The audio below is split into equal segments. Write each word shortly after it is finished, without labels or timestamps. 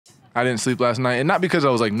I didn't sleep last night, and not because I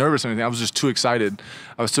was like nervous or anything. I was just too excited.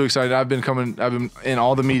 I was too excited. I've been in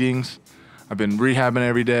all the meetings. I've been rehabbing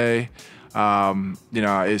every day. You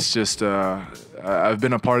know, it's just I've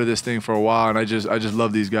been a part of this thing for a while, and I just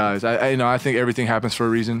love these guys. You know, I think everything happens for a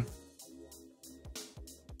reason.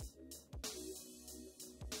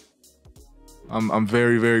 I'm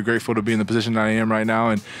very, very grateful to be in the position that I am right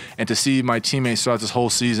now, and to see my teammates throughout this whole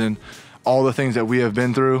season, all the things that we have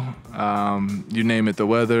been through, you name it, the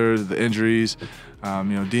weather, the injuries, you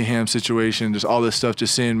know, D-Ham situation, just all this stuff,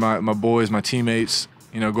 just seeing my boys, my teammates,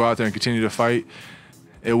 you know, go out there and continue to fight.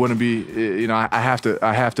 It wouldn't be, you know, I have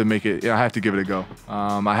to make it, I have to give it a go.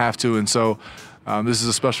 I have to, and so this is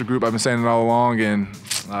a special group. I've been saying it all along, and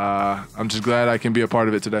I'm just glad I can be a part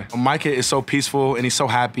of it today. Micah is so peaceful, and he's so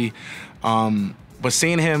happy. But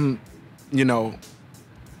seeing him, you know,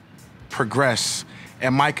 progress,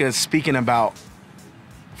 and Micah speaking about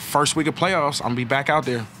first week of playoffs, I'm gonna be back out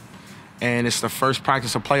there. And it's the first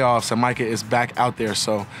practice of playoffs, and Micah is back out there.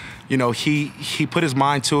 So, you know, he put his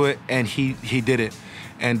mind to it, and he did it.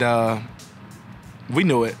 And we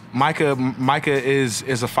knew it. Micah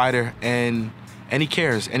is a fighter, and he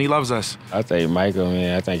cares, and he loves us. I think Micah,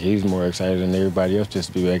 man, I think he's more excited than everybody else just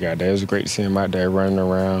to be back out there. It was great to see him out there running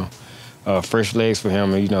around. Fresh legs for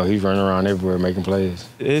him, and, you know, he's running around everywhere making plays.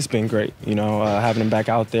 It's been great, you know, having him back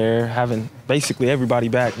out there, having basically everybody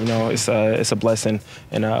back, you know, it's a blessing,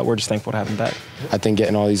 and we're just thankful to have him back. I think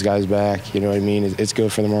getting all these guys back, you know what I mean, it's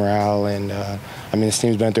good for the morale, and I mean, this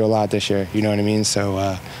team's been through a lot this year, you know what I mean,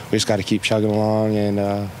 so we just got to keep chugging along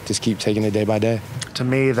and just keep taking it day by day. To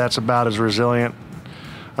me, that's about as resilient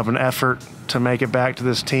of an effort to make it back to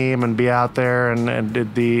this team and be out there, and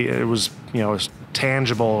it was, you know, it was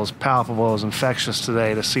tangible, it was palpable, it was infectious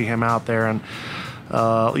today to see him out there, and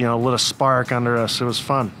you know, lit a spark under us. It was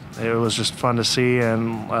fun. It was just fun to see,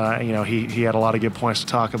 and you know, he had a lot of good points to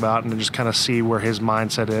talk about, and to just kind of see where his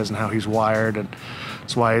mindset is and how he's wired, and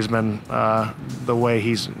that's why he's been the way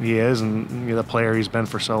he is, and you know, the player he's been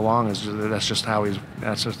for so long. That's just how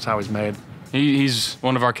he's made. He's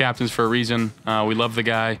one of our captains for a reason. We love the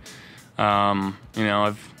guy. You know,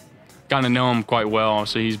 I've gotten to know him quite well.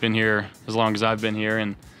 So he's been here as long as I've been here,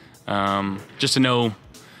 and just to know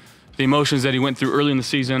the emotions that he went through early in the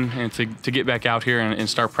season, and to get back out here and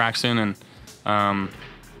start practicing, and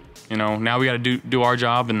you know, now we got to do our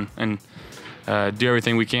job and do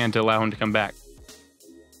everything we can to allow him to come back.